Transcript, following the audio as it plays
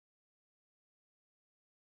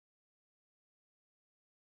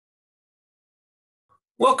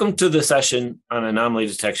Welcome to the session on anomaly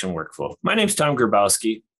detection workflow. My name is Tom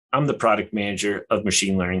Grabowski. I'm the product manager of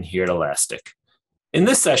machine learning here at Elastic. In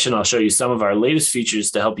this session, I'll show you some of our latest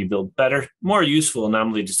features to help you build better, more useful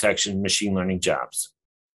anomaly detection machine learning jobs.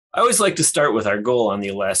 I always like to start with our goal on the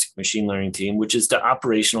Elastic machine learning team, which is to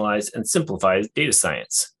operationalize and simplify data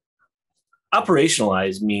science.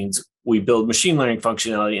 Operationalize means we build machine learning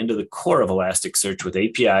functionality into the core of Elasticsearch with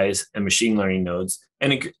APIs and machine learning nodes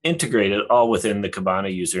and integrate it all within the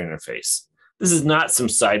Kibana user interface. This is not some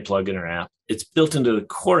side plugin or app. It's built into the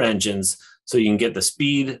core engines so you can get the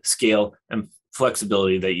speed, scale, and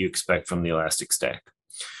flexibility that you expect from the Elastic Stack.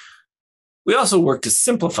 We also work to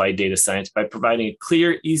simplify data science by providing a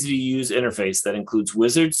clear, easy-to-use interface that includes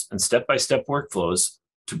wizards and step-by-step workflows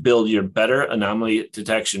to build your better anomaly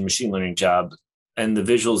detection machine learning job and the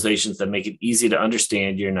visualizations that make it easy to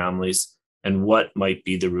understand your anomalies and what might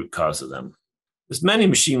be the root cause of them. As many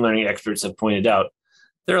machine learning experts have pointed out,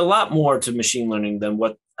 there are a lot more to machine learning than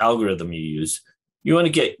what algorithm you use. You want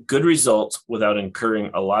to get good results without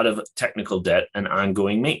incurring a lot of technical debt and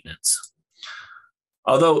ongoing maintenance.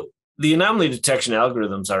 Although the anomaly detection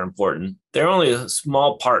algorithms are important, they're only a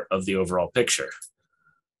small part of the overall picture.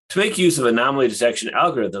 To make use of anomaly detection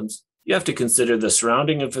algorithms, you have to consider the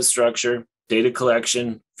surrounding infrastructure, data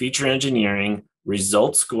collection, feature engineering,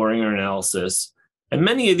 result scoring or analysis, and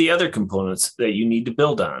many of the other components that you need to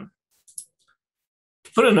build on.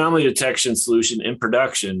 To put an anomaly detection solution in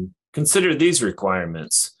production, consider these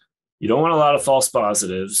requirements. You don't want a lot of false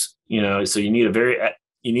positives, so you need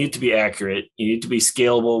it to be accurate. You need to be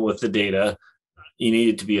scalable with the data. You need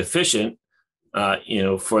it to be efficient,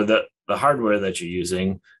 for the hardware that you're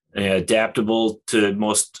using, adaptable to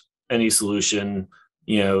most any solution,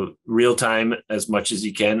 real time as much as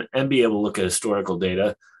you can, and be able to look at historical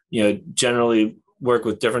data, generally work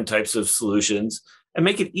with different types of solutions and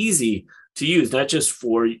make it easy to use, not just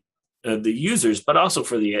for the users, but also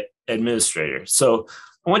for the administrator. So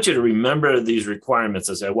I want you to remember these requirements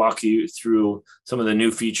as I walk you through some of the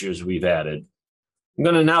new features we've added. I'm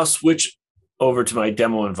going to now switch over to my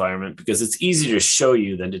demo environment because it's easier to show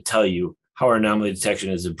you than to tell you how our anomaly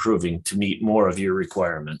detection is improving to meet more of your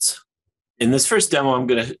requirements. In this first demo, I'm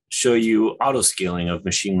going to show you auto-scaling of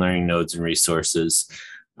machine learning nodes and resources.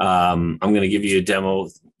 I'm going to give you a demo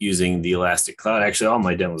using the Elastic Cloud. Actually, all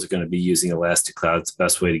my demos are going to be using Elastic Cloud. It's the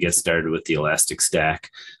best way to get started with the Elastic Stack.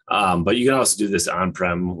 But you can also do this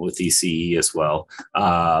on-prem with ECE as well.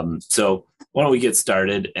 So why don't we get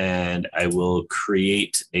started, and I will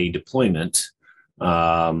create a deployment.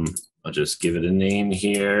 I'll just give it a name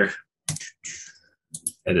here.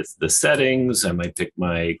 Edit the settings. I might pick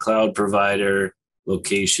my cloud provider,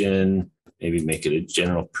 location, maybe make it a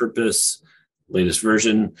general purpose, latest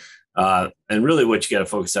version. And really what you got to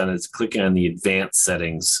focus on is clicking on the advanced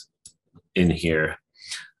settings in here.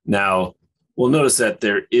 Now, we'll notice that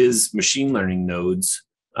there is machine learning nodes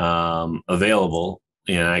available,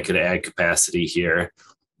 and I could add capacity here.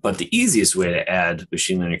 But the easiest way to add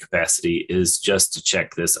machine learning capacity is just to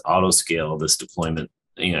check this auto scale, this deployment,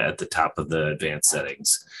 at the top of the advanced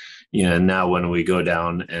settings. And now when we go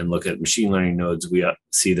down and look at machine learning nodes, we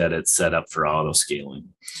see that it's set up for auto scaling.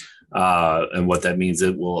 And what that means,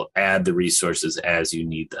 it will add the resources as you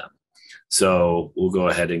need them. So we'll go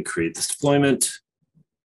ahead and create this deployment.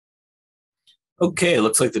 Okay, it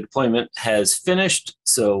looks like the deployment has finished.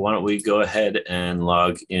 So why don't we go ahead and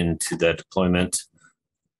log into that deployment.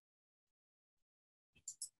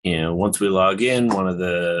 Once we log in, one of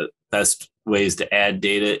the best ways to add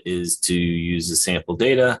data is to use the sample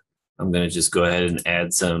data. I'm going to just go ahead and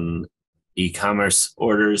add some e-commerce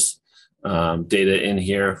orders data in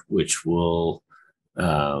here, which will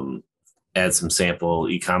add some sample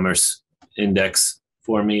e-commerce index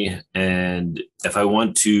for me. And if I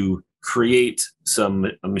want to create a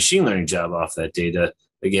machine learning job off that data,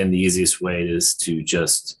 again, the easiest way is to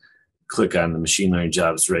just click on the machine learning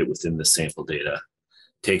jobs right within the sample data.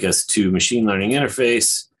 Take us to machine learning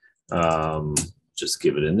interface, just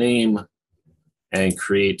give it a name and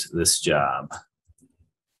create this job.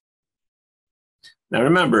 Now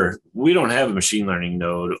remember, we don't have a machine learning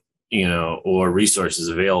node, or resources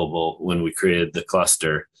available when we created the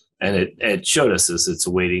cluster, and it showed us as it's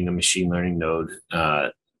awaiting a machine learning node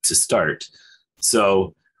to start.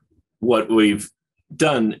 So what we've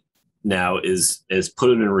done now is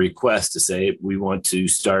put in a request to say we want to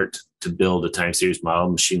start to build a time series model,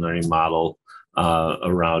 machine learning model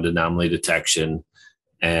around anomaly detection,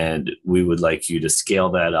 and we would like you to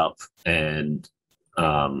scale that up and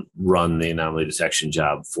run the anomaly detection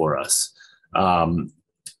job for us.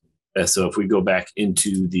 So if we go back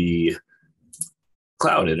into the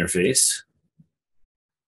cloud interface,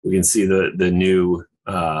 we can see the new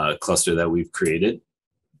cluster that we've created.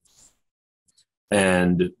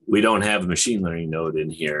 And we don't have a machine learning node in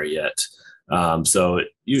here yet. So it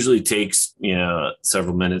usually takes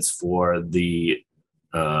several minutes for the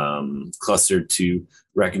cluster to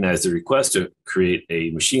recognize the request to create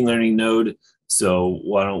a machine learning node. So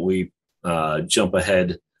why don't we jump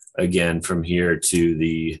ahead again from here to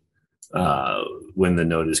the when the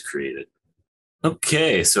node is created.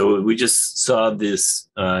 Okay, so we just saw this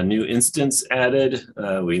new instance added.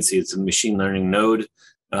 We can see it's a machine learning node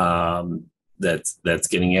that's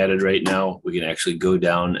getting added right now. We can actually go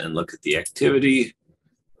down and look at the activity.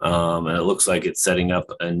 And it looks like it's setting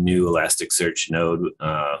up a new Elasticsearch node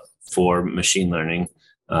for machine learning.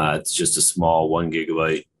 It's just a small 1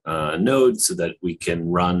 gigabyte node so that we can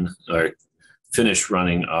run or finish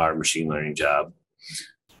running our machine learning job.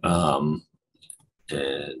 And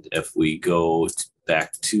if we go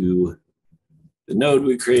back to the node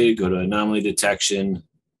we created, go to Anomaly Detection,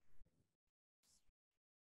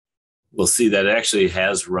 we'll see that it actually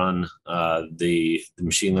has run the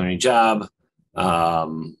machine learning job.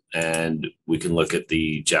 And we can look at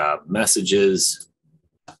the job messages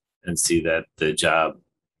and see that the job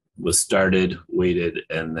was started, waited,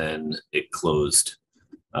 and then it closed.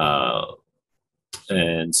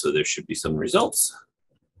 And so there should be some results.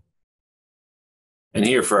 And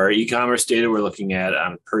here for our e-commerce data, we're looking at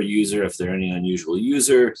on per user, if there are any unusual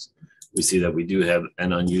users. We see that we do have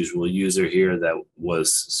an unusual user here that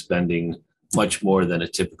was spending much more than a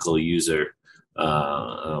typical user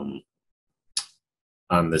on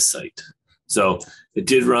this site. So it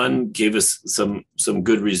did run, gave us some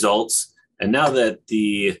good results. And now that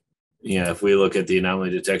if we look at the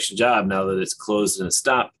anomaly detection job, now that it's closed and it's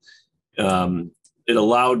stopped, it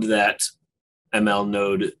allowed that ML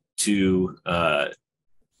node to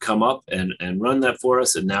come up and run that for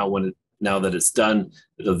us. And now now that it's done,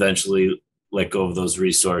 it'll eventually let go of those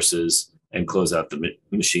resources and close out the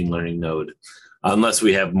machine learning node, unless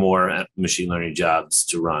we have more machine learning jobs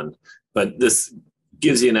to run. But this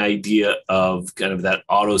gives you an idea of kind of that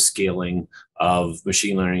auto scaling of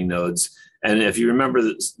machine learning nodes. And if you remember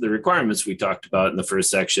the requirements we talked about in the first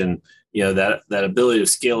section, that ability of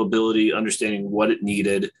scalability, understanding what it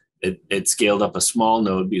needed, it scaled up a small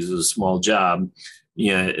node because it was a small job,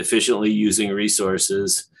 efficiently using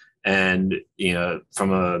resources. And,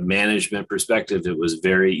 from a management perspective, it was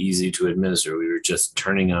very easy to administer. We were just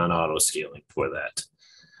turning on auto scaling for that.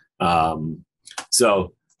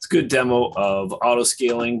 So it's a good demo of auto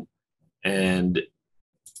scaling. And,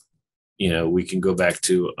 we can go back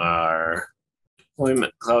to our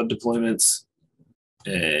cloud deployments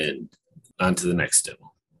and on to the next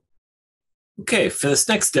demo. Okay, for this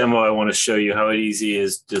next demo, I want to show you how easy it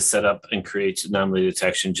is to set up and create anomaly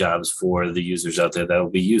detection jobs for the users out there that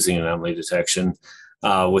will be using anomaly detection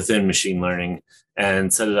within machine learning,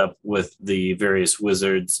 and set it up with the various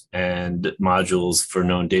wizards and modules for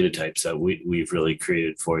known data types that we've really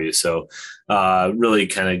created for you. So really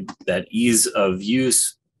kind of that ease of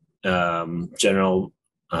use,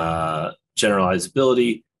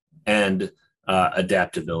 generalizability, and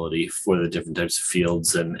adaptability for the different types of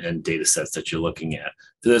fields and data sets that you're looking at.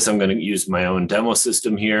 For this, I'm going to use my own demo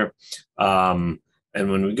system here. And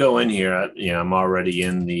when we go in here, I'm already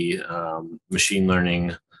in the machine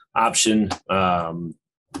learning option. And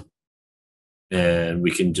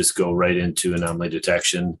we can just go right into anomaly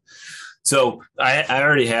detection. So I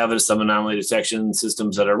already have some anomaly detection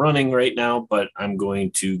systems that are running right now, but I'm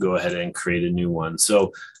going to go ahead and create a new one.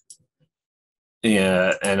 So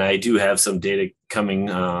yeah, and I do have some data coming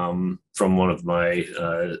from one of my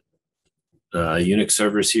Unix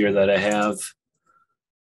servers here that I have.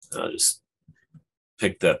 I'll just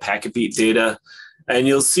pick the packet beat data, and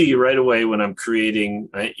you'll see right away when I'm creating,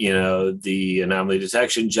 the anomaly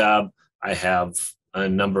detection job, I have a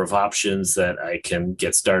number of options that I can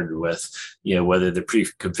get started with, whether the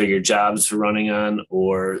pre-configured jobs for running on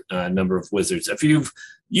or a number of wizards. If you've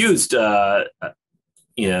used,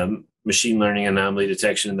 machine learning anomaly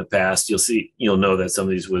detection in the past, you'll know that some of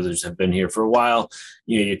these wizards have been here for a while.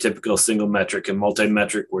 Your typical single metric and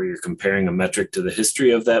multi-metric, where you're comparing a metric to the history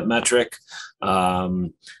of that metric.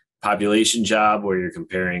 Population job, where you're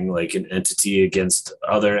comparing like an entity against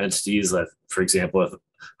other entities. Like, for example,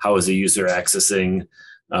 how is a user accessing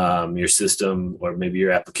your system or maybe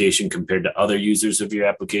your application compared to other users of your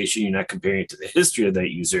application? You're not comparing it to the history of that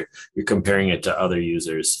user, you're comparing it to other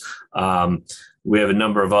users. We have a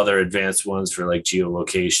number of other advanced ones for like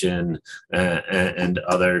geolocation and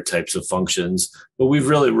other types of functions, but we've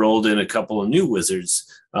really rolled in a couple of new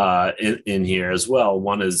wizards in here as well.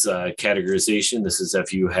 One is categorization. This is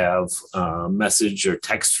if you have message or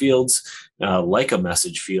text fields, like a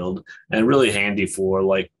message field, and really handy for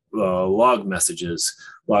like log messages.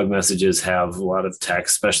 Log messages have a lot of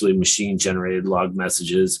text, especially machine generated log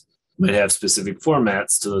messages might have specific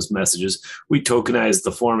formats to those messages. We tokenize the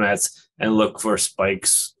formats and look for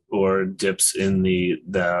spikes or dips in the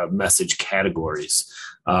message categories.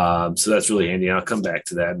 So that's really handy. I'll come back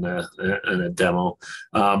to that in a demo.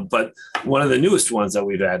 But one of the newest ones that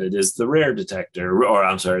we've added is the rare detector, or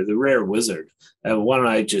I'm sorry, the rare wizard. Why don't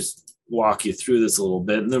I just walk you through this a little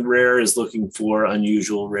bit? And the rare is looking for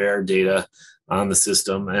unusual rare data on the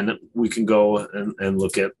system. And we can go and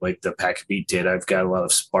look at like the packet beat data. I've got a lot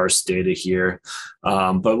of sparse data here.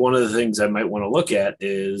 But one of the things I might want to look at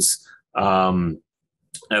is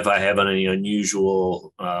if I have any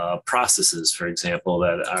unusual processes, for example,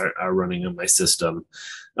 that are running on my system.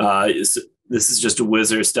 This is just a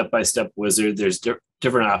wizard, step-by-step wizard. There's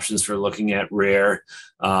different options for looking at rare.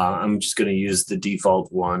 I'm just going to use the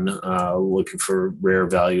default one, looking for rare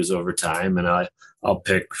values over time. And I'll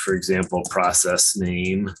pick, for example, process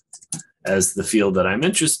name as the field that I'm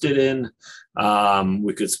interested in.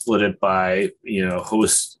 We could split it by,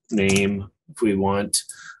 host name if we want.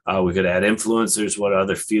 We could add influencers, what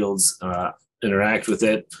other fields interact with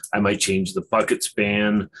it. I might change the bucket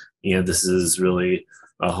span. This is really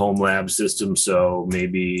a home lab system, so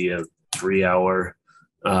maybe a 3-hour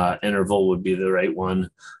interval would be the right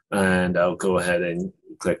one. And I'll go ahead and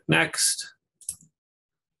click next.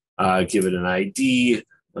 Give it an ID.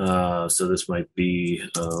 So this might be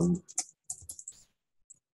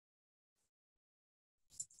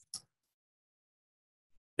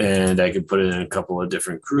and I could put it in a couple of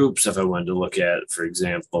different groups if I wanted to look at, for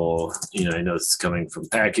example, I know it's coming from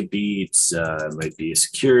packet beats. It might be a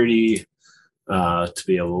security to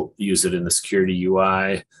be able to use it in the security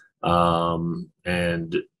UI. So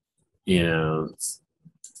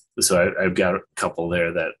I've got a couple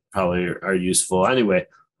there that probably are useful. Anyway,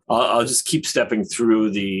 I'll just keep stepping through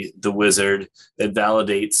the wizard that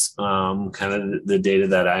validates kind of the data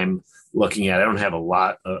that I'm looking at. I don't have a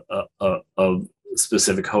lot of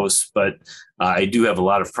specific hosts, but I do have a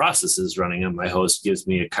lot of processes running on my host. Gives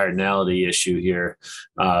me a cardinality issue here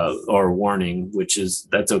or warning,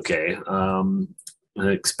 that's okay.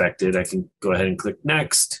 Unexpected. I can go ahead and click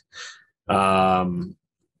next and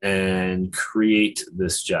create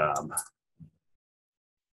this job.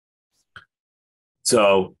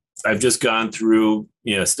 So I've just gone through,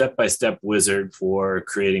 step-by-step wizard for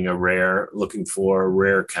creating a rare, looking for a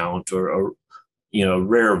rare count or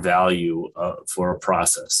rare value for a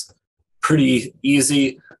process. Pretty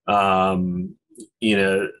easy. The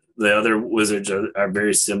other wizards are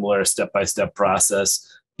very similar, step-by-step process.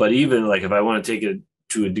 But even like if I want to take it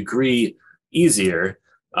to a degree easier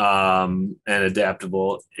and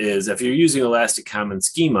adaptable is if you're using Elastic Common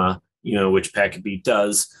Schema, which PacketBeat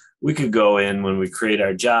does, we could go in when we create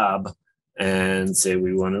our job and say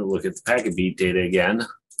we want to look at the PacketBeat data again.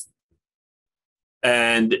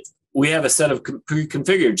 And we have a set of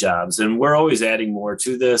pre-configured jobs, and we're always adding more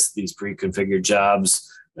to this. These pre-configured jobs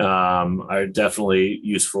are definitely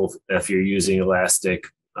useful if you're using Elastic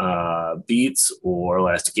Beats or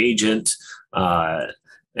Elastic Agent,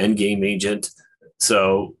 Endgame Agent.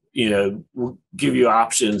 So, we'll give you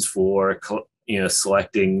options for,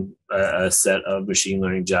 selecting a set of machine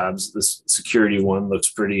learning jobs. This security one looks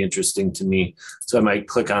pretty interesting to me. So I might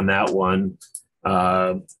click on that one,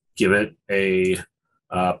 give it a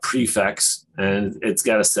prefix, and it's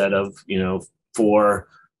got a set of 4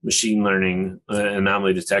 machine learning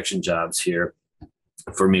anomaly detection jobs here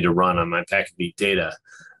for me to run on my PacketBeat data.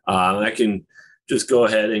 I can just go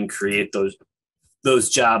ahead and create those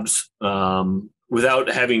jobs without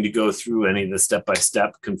having to go through any of the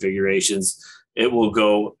step-by-step configurations. It will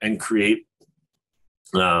go and create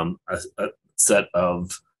a set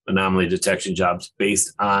of anomaly detection jobs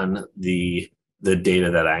based on the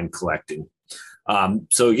data that I'm collecting.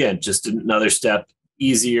 So again, just another step,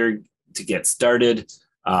 easier to get started,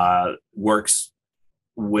 works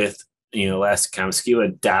with Elastic Common Schema,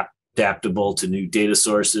 adaptable to new data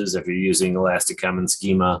sources if you're using Elastic Common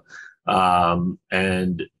Schema,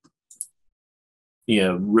 and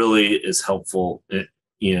really is helpful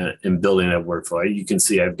in building that workflow. You can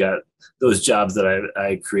see I've got those jobs that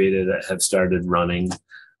I created that have started running.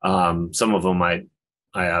 Some of them I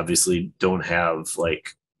obviously don't have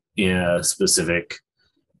specific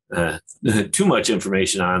too much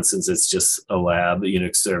information on, since it's just a lab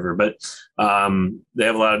Unix server, but they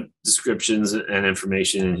have a lot of descriptions and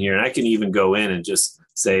information in here. And I can even go in and just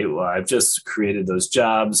say, well, I've just created those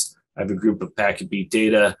jobs. I have a group of PacketBeat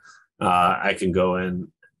data. I can go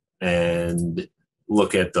in and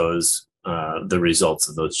look at those, the results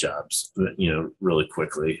of those jobs, really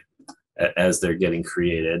quickly as they're getting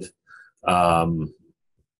created. Let's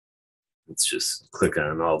just click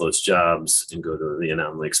on all those jobs and go to the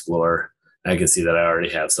Anomaly Explorer. I can see that I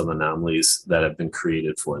already have some anomalies that have been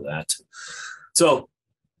created for that. So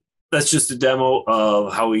that's just a demo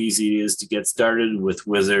of how easy it is to get started with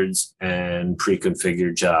wizards and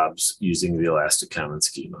pre-configured jobs using the Elastic Common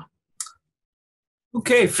Schema.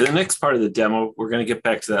 Okay, for the next part of the demo, we're going to get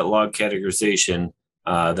back to that log categorization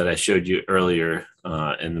that I showed you earlier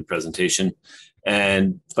in the presentation.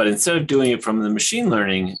 But instead of doing it from the machine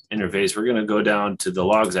learning interface, we're going to go down to the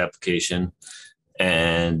logs application,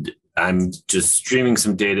 and I'm just streaming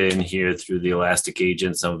some data in here through the Elastic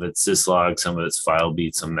agent. Some of it's syslog, some of it's file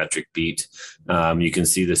beat, some metric beat. You can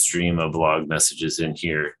see the stream of log messages in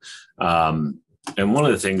here. And one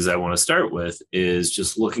of the things I want to start with is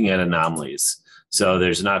just looking at anomalies. So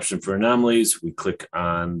there's an option for anomalies. We click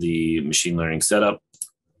on the machine learning setup.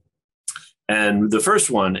 And the first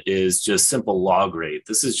one is just simple log rate.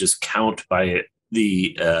 This is just count by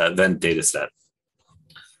the event data set.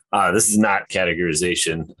 This is not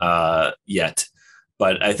categorization yet,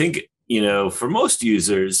 but I think, for most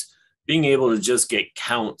users, being able to just get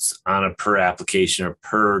counts on a per application or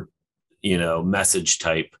per, message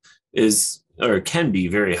type can be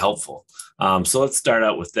very helpful. So let's start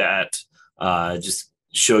out with that. Just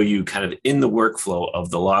show you kind of in the workflow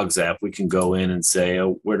of the logs app. We can go in and say,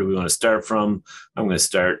 oh, where do we want to start from? I'm going to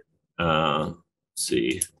start,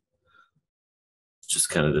 just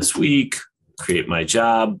kind of this week. Create my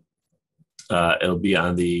job. It'll be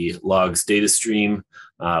on the logs data stream,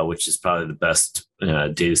 which is probably the best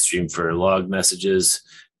data stream for log messages.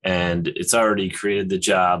 And it's already created the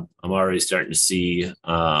job. I'm already starting to see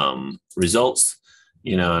results,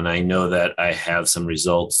 and I know that I have some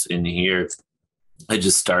results in here. I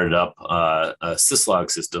just started up a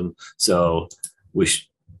syslog system. So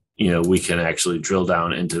we can actually drill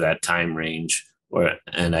down into that time range.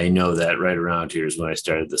 And I know that right around here is when I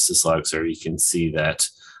started the syslog server. You can see that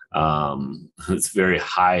it's very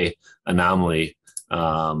high anomaly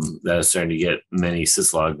that is starting to get many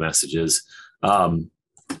syslog messages.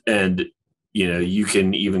 And you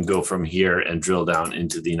can even go from here and drill down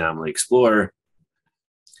into the Anomaly Explorer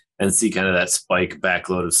and see kind of that spike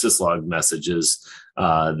backload of syslog messages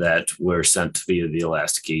that were sent via the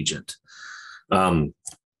Elastic agent.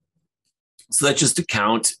 So that's just a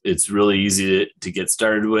count. It's really easy to get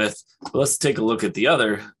started with. But let's take a look at the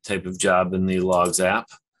other type of job in the logs app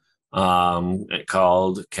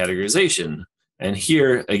called categorization. And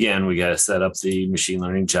here, again, we got to set up the machine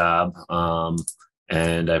learning job.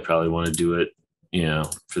 And I probably want to do it,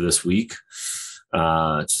 for this week.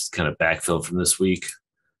 Just kind of backfill from this week.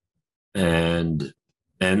 And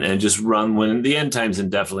just run when the end times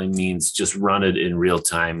indefinitely means just run it in real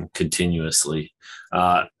time continuously.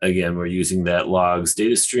 Again, we're using that logs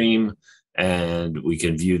data stream, and we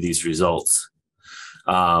can view these results.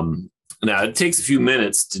 Now it takes a few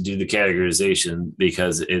minutes to do the categorization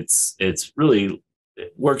because it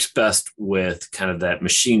works best with kind of that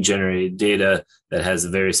machine generated data that has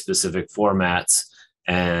very specific formats,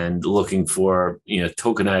 and looking for,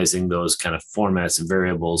 tokenizing those kind of formats and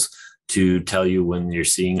variables to tell you when you're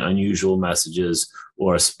seeing unusual messages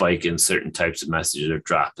or a spike in certain types of messages or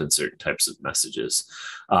drop in certain types of messages.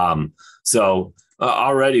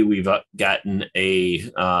 Already we've gotten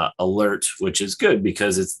a alert, which is good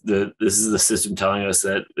because this is the system telling us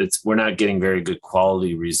that we're not getting very good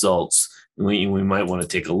quality results. We might want to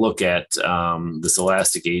take a look at this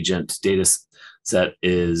Elastic agent data set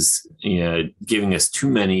is giving us too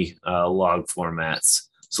many log formats.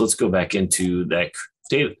 So let's go back into that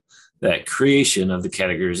creation of the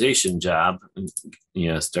categorization job,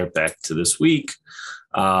 start back to this week.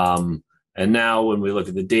 And now when we look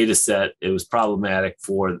at the data set, it was problematic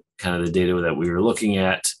for kind of the data that we were looking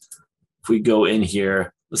at. If we go in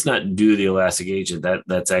here, let's not do the Elastic agent.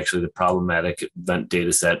 That's actually the problematic event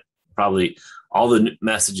data set. Probably all the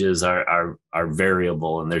messages are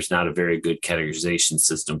variable, and there's not a very good categorization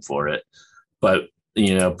system for it. But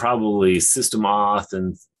probably system auth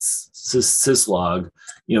and syslog,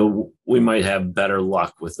 we might have better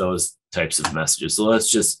luck with those types of messages. So let's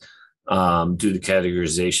just do the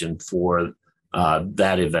categorization for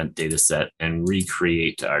that event data set and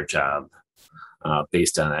recreate our job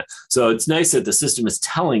based on that. So it's nice that the system is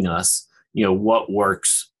telling us, what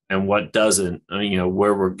works and what doesn't,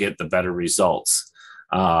 where we'll get the better results.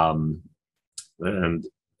 And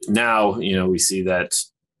now, we see that,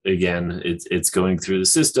 again, it's going through the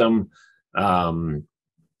system,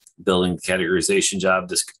 building the categorization job.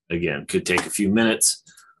 This, again, could take a few minutes,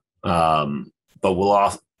 but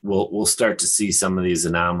we'll we'll start to see some of these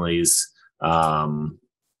anomalies.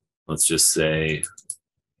 Let's just say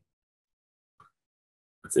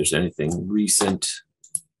if there's anything recent,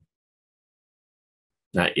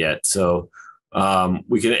 not yet. So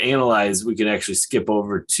we can analyze, we can actually skip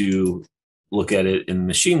over to look at it in the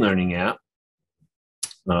machine learning app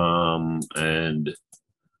and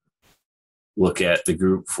look at the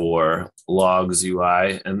group for logs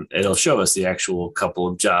UI, and it'll show us the actual couple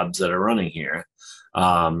of jobs that are running here.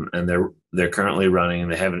 And they're currently running,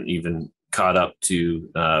 and they haven't even caught up to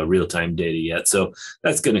real-time data yet. So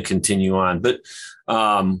that's going to continue on. But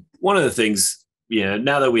one of the things,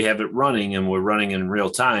 now that we have it running and we're running in real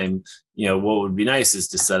time, what would be nice is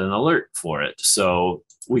to set an alert for it. So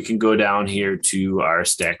we can go down here to our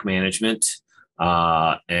stack management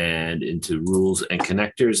and into rules and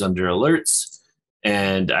connectors under alerts.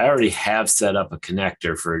 And I already have set up a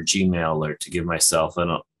connector for a Gmail alert to give myself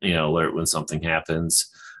an alert when something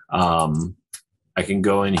happens. I can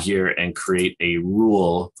go in here and create a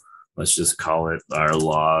rule. Let's just call it our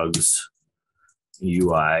logs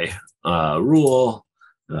UI rule.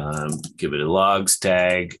 Give it a logs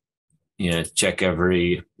tag. Check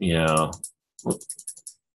every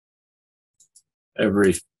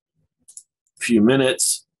few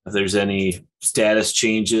minutes if there's any status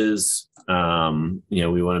changes. We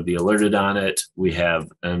want to be alerted on it. We have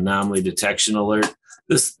an anomaly detection alert.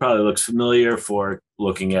 This probably looks familiar for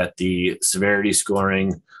looking at the severity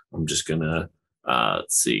scoring. I'm just going to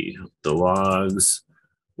let's see the logs.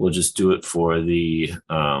 We'll just do it for the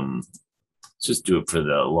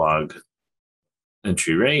log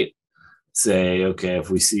entry rate. Say, okay, if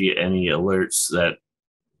we see any alerts that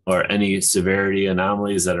or any severity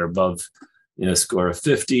anomalies that are above score of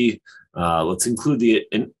 50, let's include the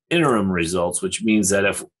interim results, which means that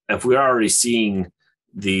if we're already seeing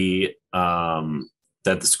the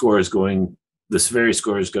that the severity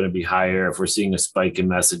score is going to be higher, if we're seeing a spike in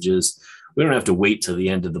messages, we don't have to wait till the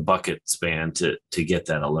end of the bucket span to get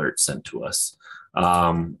that alert sent to us.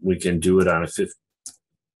 We can do it on a fifth.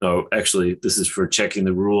 Oh, actually, this is for checking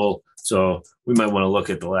the rule. So we might want to look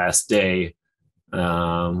at the last day.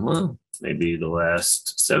 Well, maybe the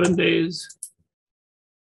last 7 days.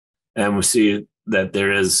 And we see that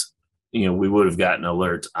there is, we would have gotten an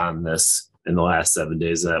alert on this in the last 7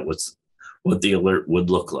 days. That was what the alert would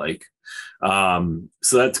look like.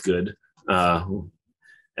 So that's good.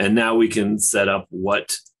 And now we can set up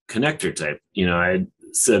what connector type. I had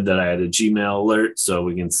said that I had a Gmail alert, so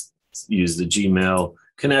we can use the Gmail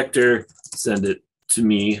connector, send it to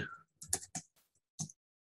me.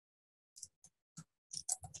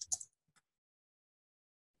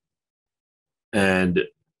 And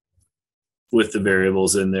with the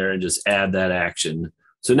variables in there, and just add that action.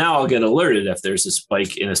 So now I'll get alerted if there's a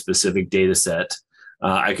spike in a specific data set.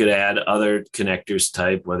 I could add other connectors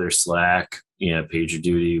type, whether Slack,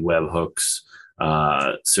 PagerDuty, webhooks,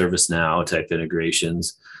 ServiceNow type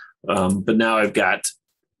integrations. But now I've got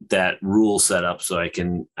that rule set up so I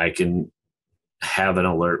can have an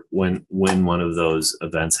alert when one of those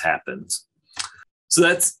events happens. So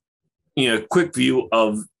that's a quick view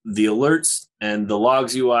of the alerts and the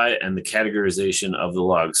logs UI and the categorization of the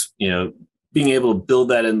logs. Being able to build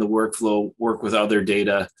that in the workflow, work with other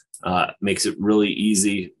data, makes it really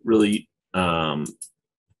easy. Really,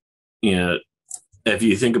 if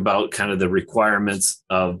you think about kind of the requirements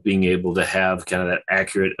of being able to have kind of that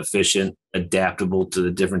accurate, efficient, adaptable to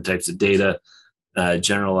the different types of data,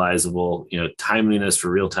 generalizable, timeliness for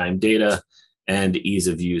real-time data, and ease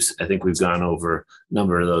of use. I think we've gone over a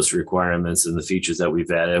number of those requirements and the features that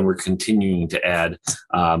we've added, and we're continuing to add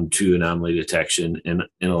to anomaly detection in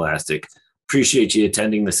Elastic. Appreciate you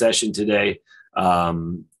attending the session today,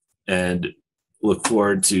 and look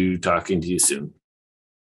forward to talking to you soon.